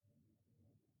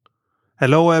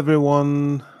Hello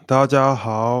everyone, 大家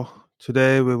好.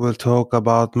 Today we will talk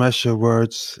about measure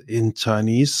words in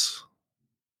Chinese.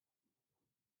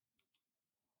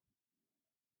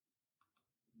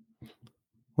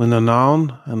 When a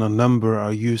noun and a number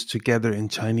are used together in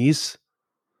Chinese,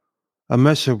 a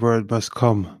measure word must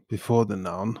come before the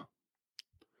noun.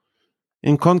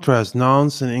 In contrast,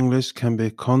 nouns in English can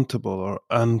be countable or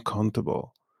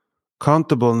uncountable.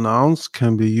 Countable nouns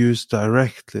can be used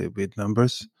directly with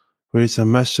numbers, whereas a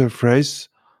measure phrase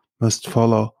must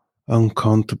follow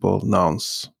uncountable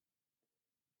nouns.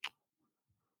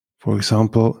 For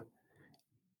example,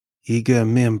 一个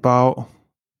面包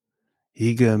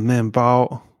一个面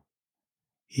包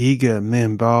一个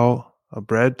面包 a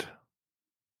bread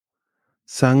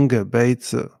三个杯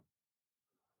子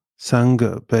三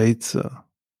个杯子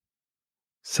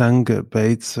三个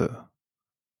杯子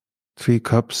three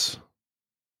cups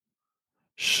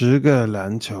十个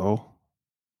篮球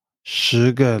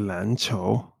十个篮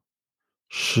球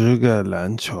十个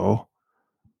篮球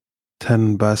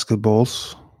 10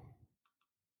 basketballs.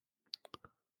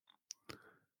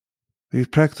 With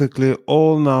practically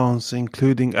all nouns,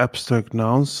 including abstract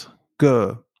nouns,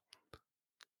 ge,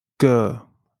 ge,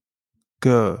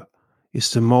 ge is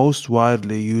the most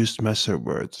widely used measure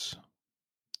words.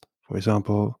 For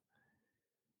example,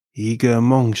 一个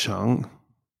梦想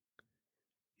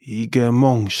一个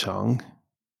梦想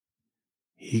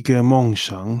一个梦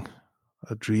想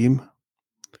a dream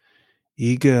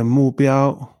一个目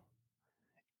标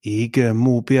一个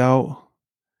目标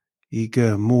一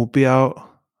个目标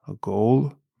a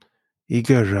goal 一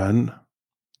个人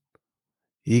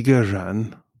一个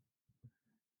人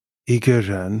一个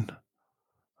人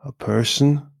a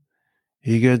person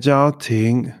一个家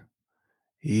庭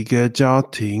一个家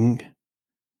庭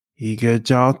一个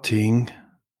家庭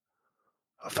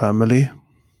a family.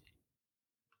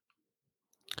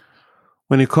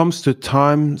 When it comes to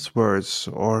times words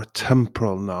or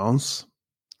temporal nouns,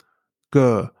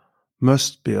 ge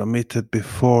must be omitted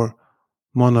before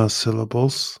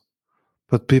monosyllables,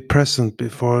 but be present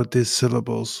before these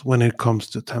syllables when it comes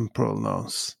to temporal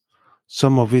nouns,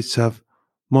 some of which have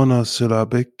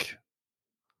monosyllabic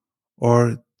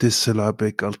or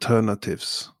dissyllabic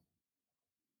alternatives.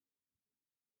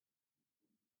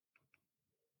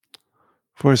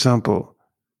 For example,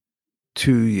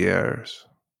 2 years.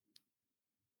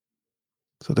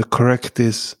 So the correct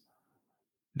is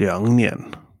 2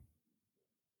年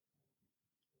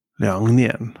2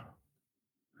年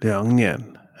2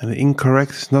年 And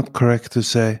incorrect is not correct to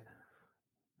say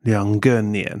 2个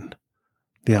年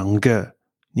2个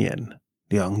年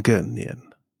2个年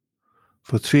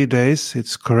For 3 days,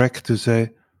 it's correct to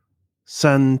say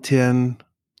 3天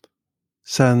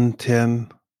3天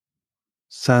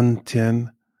3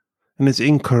天 And it's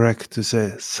incorrect to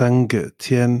say 3个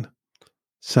天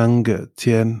3个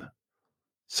天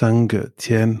3个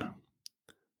天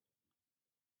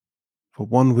For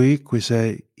 1 week, we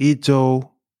say 一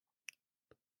周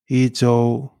一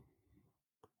周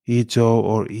一周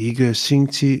or 一个星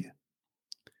期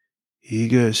一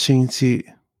个星期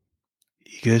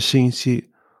一个星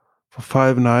期 For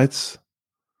 5 nights,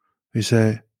 we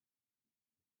say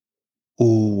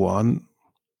五晚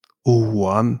五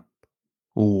晚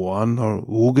五晚 or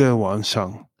五个晚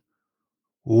上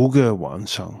五个晚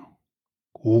上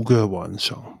五个晚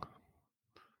上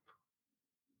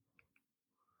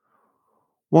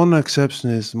One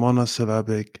exception is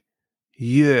monosyllabic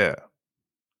月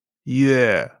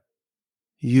月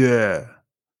月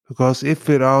Because if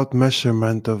without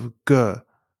measurement of ge,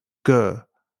 ge,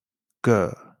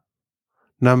 ge,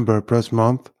 number plus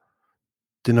month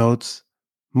denotes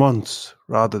months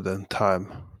rather than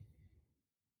time.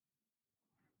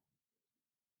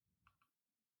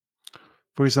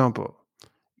 For example,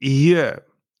 一月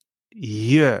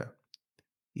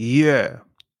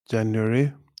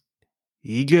January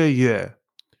一个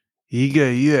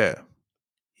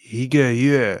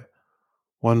月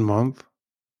 1 month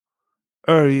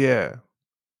二月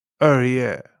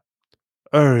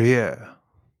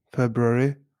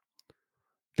February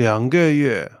两个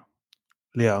月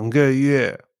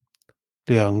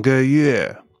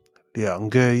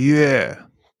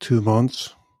 2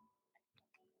 months.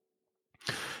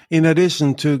 In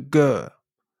addition to ge,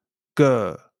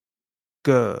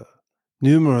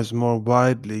 numerous more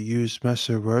widely used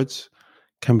measure words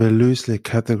can be loosely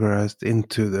categorized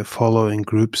into the following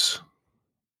groups.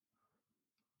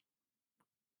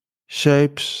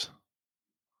 Shapes,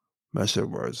 measure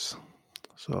words.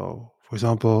 So, for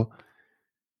example,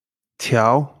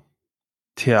 条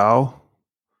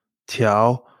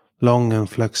long and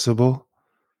flexible.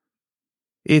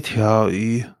 一条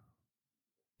鱼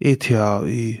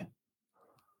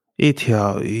一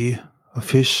条鱼 a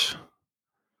fish.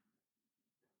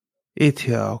 一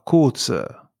条裤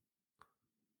子，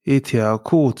一条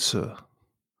裤子，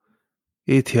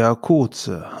一条裤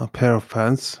子 a pair of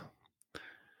pants.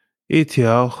 一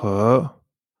条河，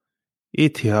一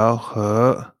条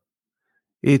河，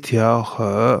一条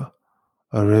河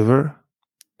a river.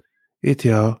 一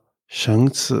条绳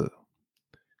子，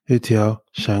一条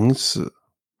绳子，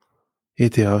一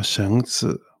条绳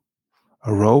子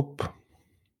a rope.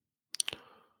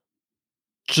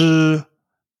 枝，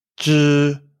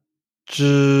枝，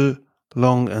枝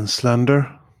long and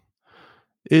slender.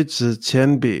 一支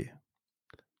铅笔，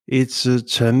一支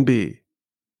铅笔，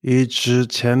一支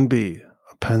铅笔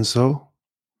a pencil.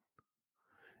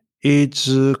 一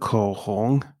支口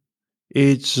红，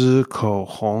一支口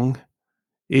红，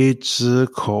一支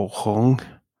口红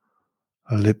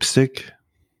a lipstick.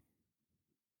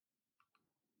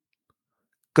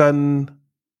 根，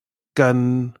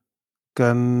根，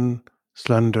根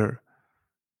slender.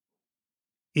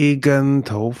 一根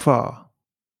头发，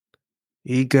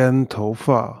一根头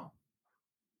发，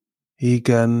一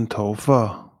根头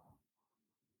发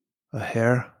a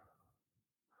hair.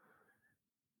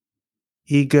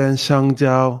 一根香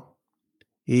蕉，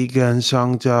一根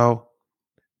香蕉，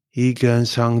一根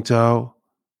香蕉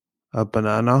a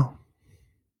banana.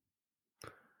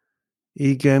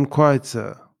 一根筷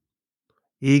子，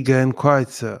一根筷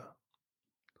子，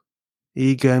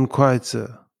一根筷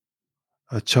子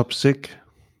a chopstick.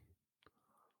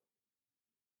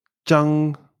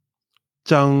 张，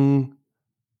张，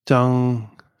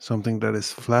张 something that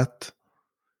is flat.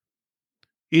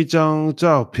 一张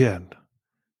照片，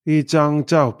一张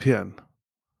照片，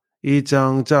一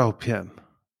张照片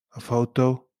a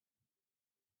photo.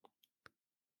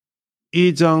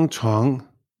 一张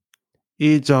床，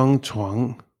一张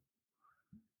床，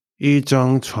一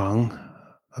张床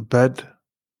a bed.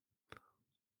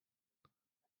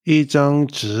 一张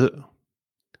纸，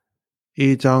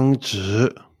一张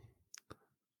纸，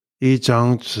一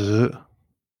张纸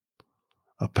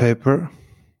a paper.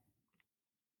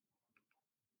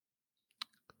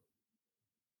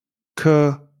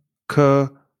 颗，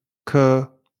颗，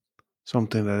颗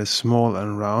something that is small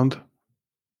and round.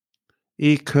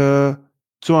 一颗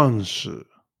钻石，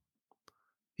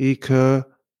一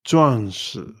颗钻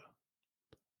石，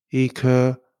一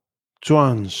颗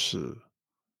钻石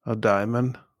a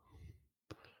diamond.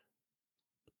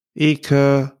 一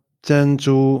颗珍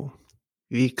珠，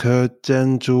一颗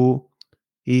珍珠，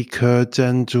一颗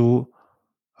珍珠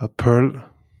a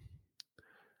pearl.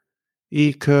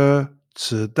 一颗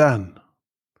子弹，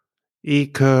一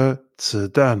颗子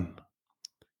弹，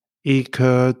一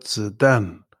颗子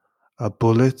弹 a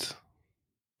bullet.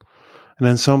 And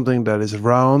then something that is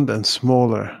round and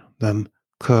smaller than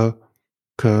ke,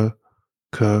 ke,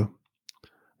 ke.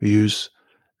 We use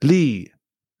li,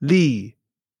 li,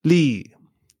 li.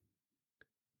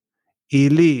 一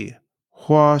粒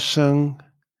花生，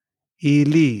一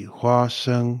粒花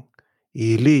生，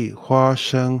一粒花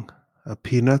生 a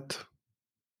peanut.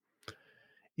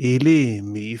 一粒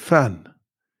米饭，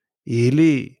一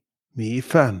粒米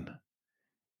饭，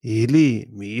一粒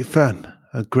米饭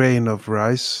a grain of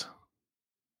rice.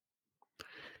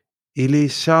 一粒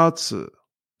沙子，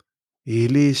一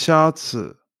粒沙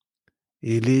子，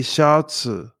一粒沙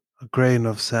子 a grain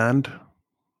of sand.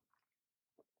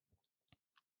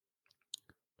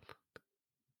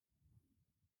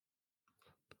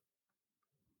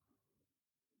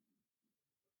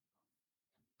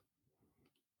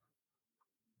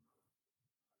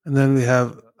 And then we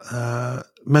have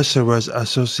measure words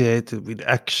associated with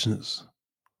actions.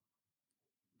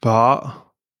 Ba,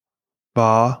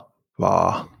 ba,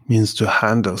 ba means to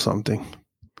handle something.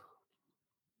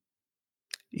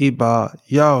 一把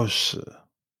钥匙，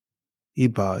一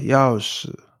把钥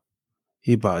匙，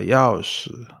一把钥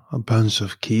匙 a bunch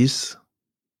of keys.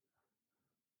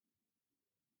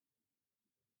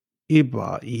 一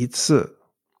把一次，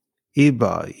一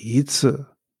把一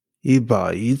次，一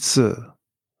把一次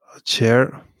a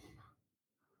chair.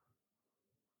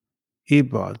 一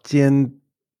把尖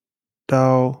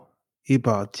刀，一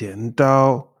把剪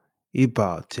刀，一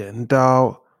把剪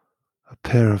刀 a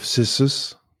pair of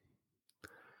scissors.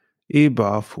 一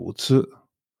把斧子，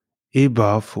一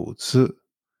把斧子，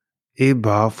一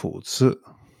把斧子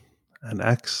an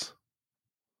axe.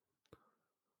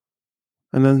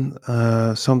 And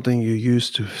then something you use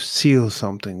to seal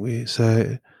something. We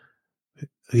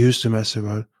use the message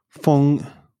word 风，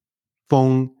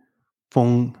风，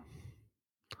风.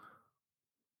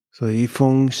 So 一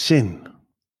封信，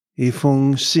一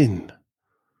封信，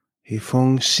一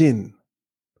封信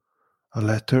a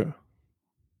letter.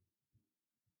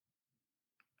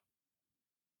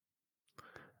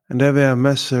 And then we have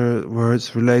measure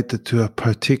words related to a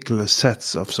particular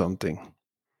sets of something.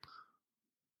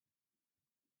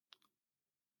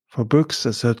 For books,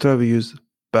 etc., we use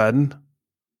pen,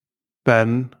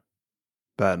 pen,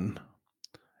 pen.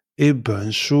 一本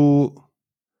书，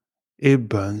一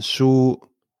本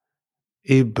书，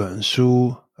一本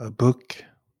书 a book.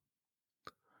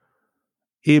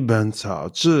 一本草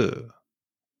字，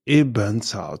一本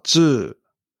草字，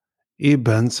一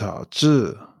本草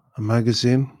字 a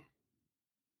magazine.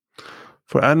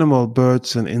 For animal,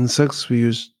 birds, and insects, we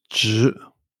use 纸，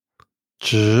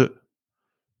纸，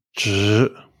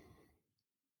纸。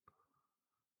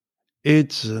一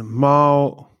只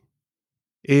猫，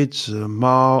一只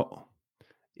猫，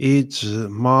一只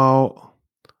猫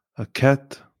a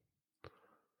cat.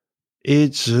 一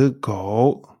只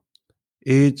狗，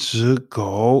一只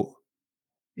狗，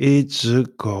一只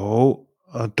狗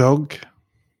a dog.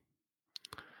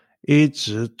 一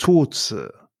只兔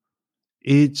子，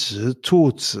一只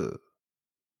兔子，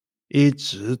一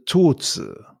只兔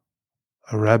子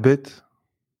a rabbit.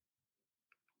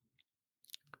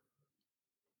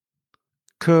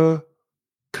 棵，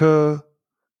棵，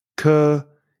棵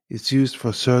is used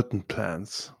for certain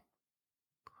plants.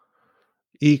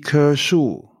 一棵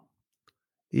树，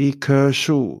一棵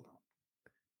树，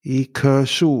一棵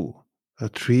树 a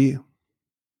tree.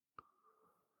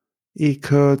 一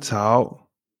棵草，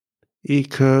一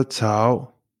棵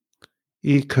草，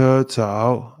一棵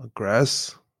草 a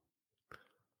grass.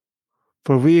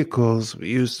 For vehicles, we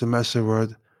use the measure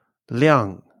word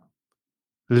辆，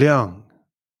辆，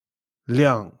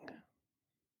辆。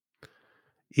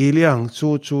一辆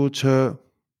出租车，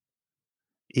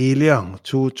一辆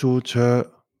出租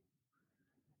车，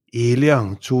一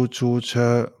辆出租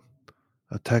车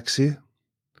a taxi.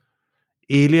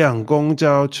 一辆公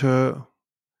交车，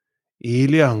一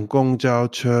辆公交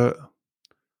车，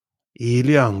一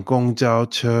辆公交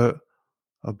车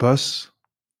a bus.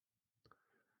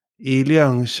 一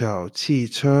辆小汽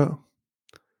车，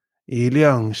一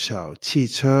辆小汽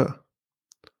车，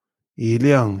一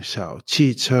辆小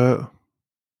汽车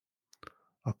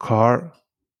a car.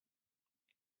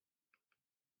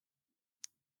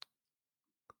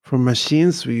 For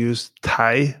machines, we use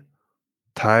台，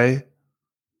台，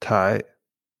台。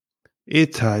一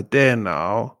台电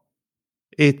脑，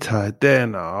一台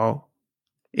电脑，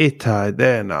一台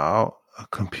电脑 a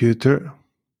computer.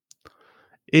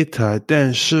 一台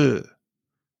电视，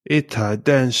一台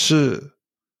电视，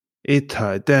一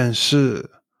台电视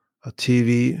a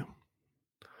TV.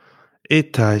 一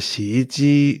台洗衣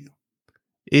机，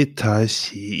一台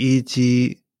洗衣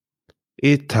机，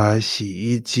一台洗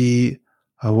衣机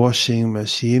a washing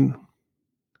machine.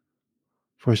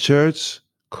 For shirts,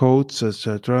 coats,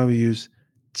 etc., we use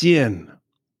件，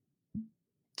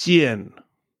件，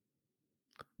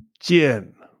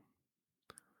件。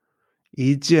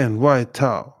一件外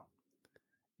套，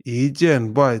一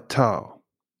件外套，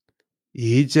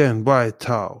一件外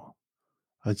套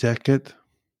a jacket.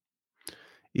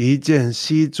 一件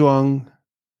西装，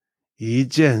一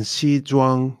件西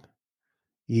装，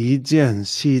一件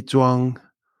西装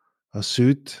a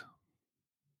suit.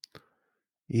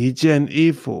 一件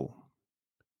衣服，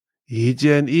一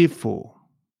件衣服，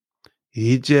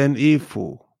一件衣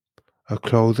服 a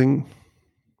clothing.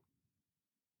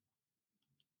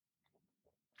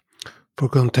 For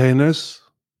containers,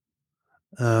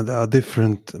 there are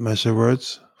different measure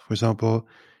words. For example,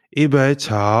 一杯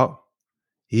茶，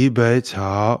一杯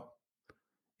茶，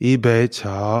一杯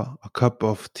茶 a cup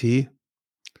of tea.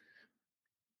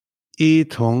 一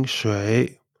桶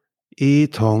水，一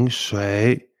桶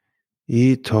水，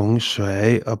一桶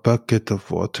水 a bucket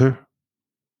of water.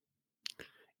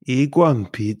 一罐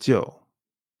啤酒，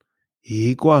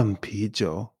一罐啤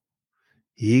酒，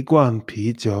一罐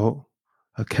啤酒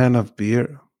a can of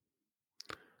beer.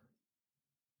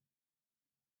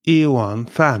 一碗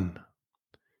饭，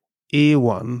一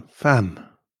碗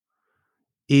饭，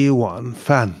一碗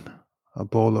饭 a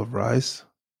bowl of rice.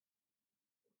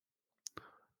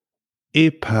 一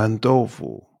盘豆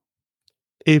腐，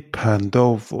一盘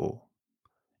豆腐，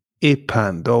一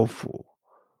盘豆腐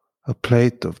a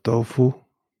plate of tofu.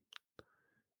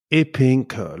 一瓶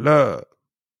可乐，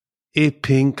一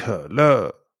瓶可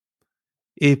乐，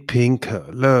一瓶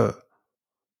可乐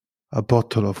a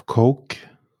bottle of Coke.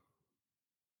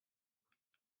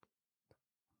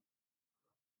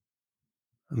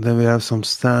 And then we have some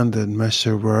standard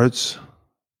measure words.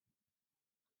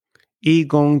 一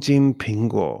公斤苹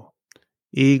果，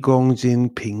一公斤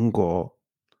苹果，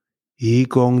一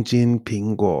公斤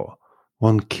苹果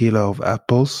 1 kilo of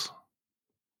apples.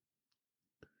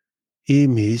 一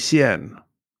米线，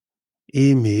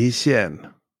一米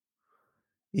线，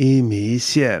 1米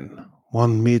线 1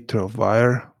 meter of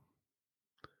wire.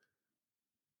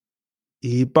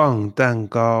 1磅蛋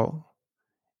糕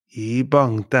 1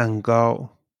磅蛋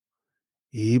糕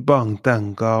 1磅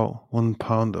蛋糕 1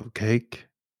 pound of cake.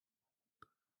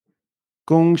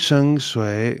 公升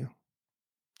水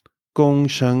公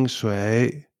升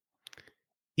水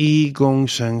1公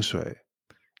升水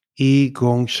1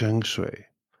公升水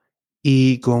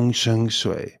1公升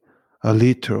水 a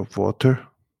liter of water.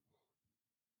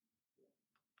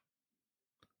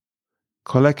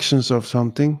 Collections of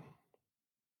something.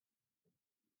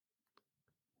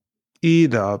 一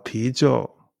打啤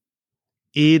酒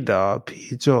一打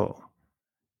啤酒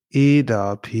一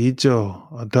打啤酒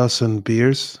a dozen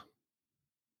beers.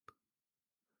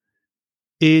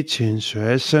 一群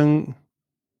学生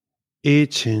一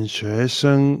群学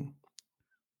生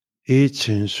一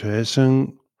群学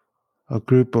生 a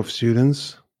group of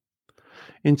students.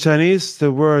 In Chinese, the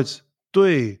words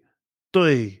对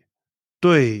对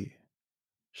对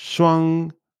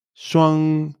双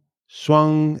双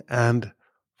双 and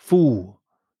父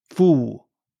父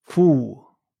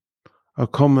父 are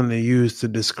commonly used to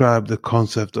describe the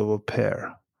concept of a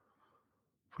pair.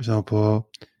 For example,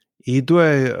 一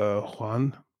对耳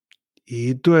环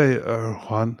一对耳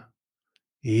环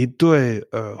一对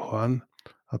耳环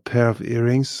a pair of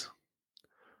earrings.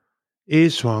 一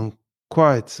双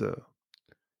筷子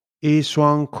一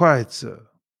双筷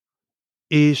子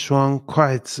一双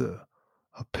筷子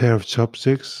a pair of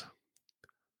chopsticks.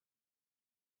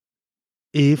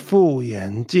 一副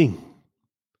眼镜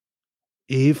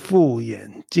一副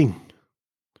眼镜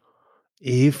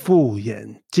一副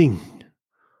眼镜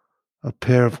a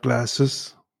pair of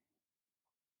glasses.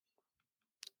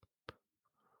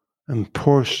 And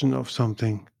portion of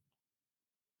something.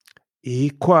 一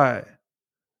块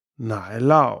奶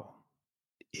酪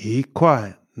一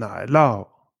块奶酪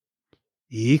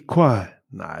一块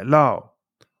奶酪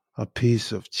a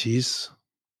piece of cheese.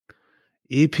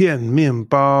 一片面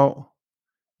包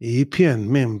一片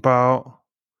面包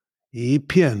一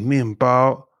片面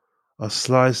包 a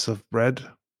slice of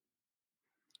bread.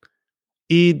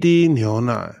 一滴牛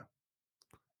奶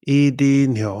一滴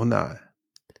牛奶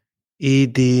一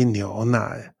滴牛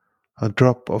奶 a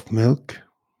drop of milk.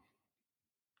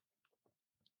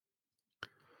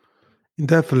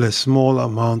 Indefinitely small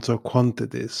amounts or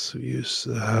quantities. We use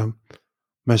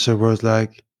measure words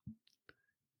like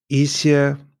一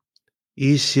些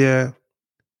一些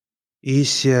一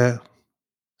些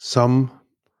some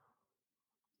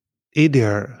一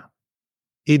点儿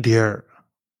一点儿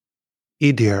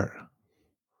一点儿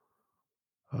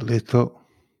a little.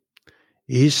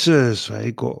 一式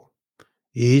水果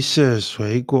一式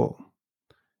水果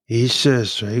一式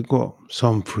水果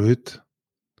some fruit.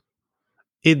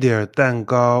 一点蛋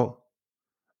糕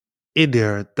一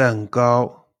点蛋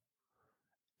糕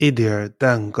一点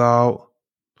蛋糕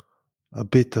a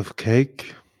bit of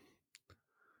cake.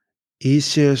 一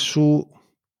些书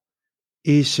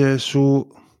一些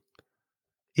书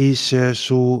一些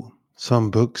书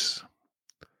some books.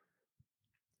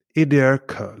 一点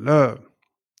可乐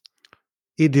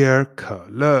一点可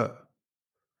乐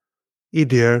一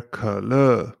点可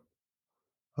乐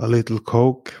a little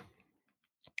Coke.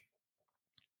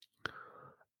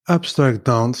 Abstract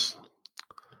nouns.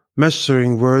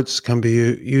 Measuring words can be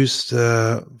used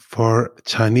for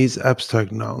Chinese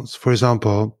abstract nouns. For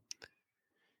example,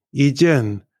 一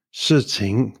件事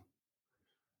情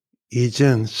一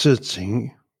件事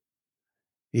情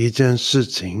一件事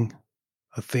情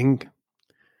a thing.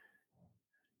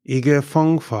 一个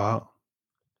方法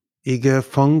一个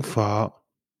方法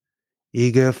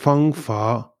一个方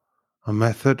法 a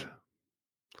method.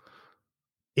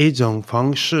 一种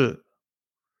方式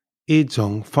一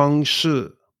种方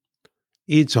式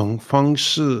一种方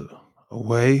式 a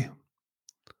way.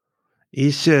 一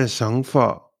些想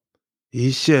法一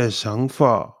些想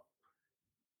法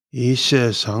一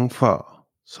些想法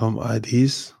some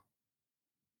ideas.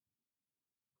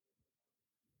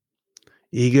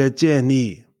 一个建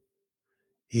议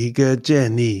一个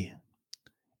建议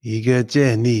一个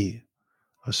建议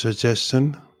a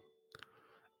suggestion.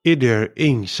 一点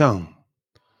印象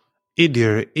一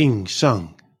点印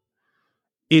象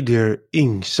一点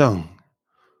印象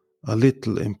a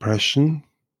little impression.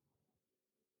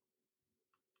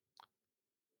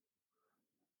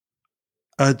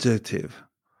 Adjective.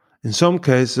 In some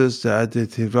cases, the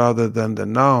adjective rather than the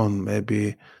noun may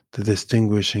be the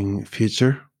distinguishing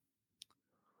feature.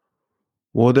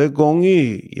 我的公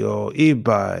寓有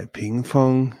100平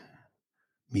方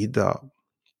米大。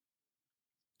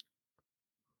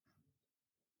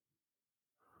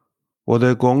我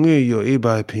的公寓有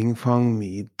100平方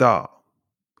米大。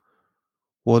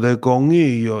我的公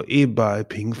寓有100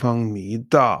平方米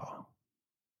大。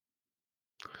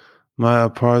My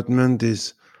apartment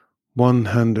is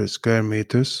 100 square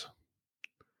meters.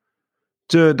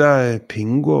 这袋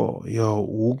苹果有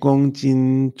5公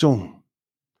斤重。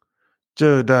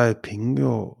这袋苹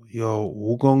果有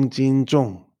5公斤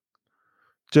重。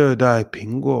这袋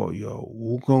苹果有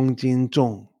5公斤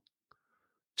重。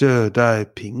这袋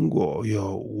苹果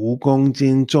有5公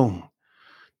斤重。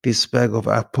This bag of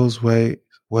apples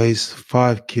weighs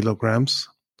 5 kilograms.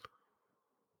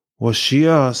 我需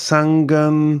要3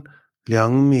根2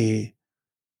米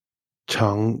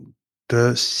长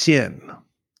的线。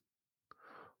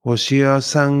我需要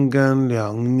3根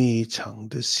2米长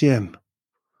的线。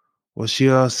我需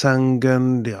要3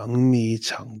根2米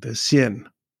长的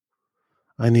线。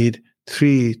I need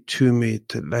 3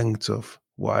 2-meter lengths of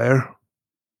wire.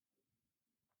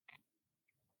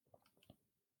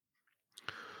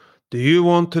 Do you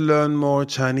want to learn more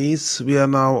Chinese? We are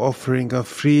now offering a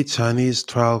free Chinese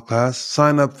trial class.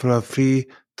 Sign up for a free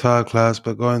trial class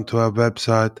by going to our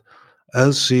website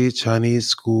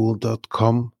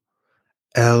lcchineseschool.com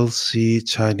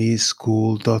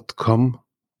lcchineseschool.com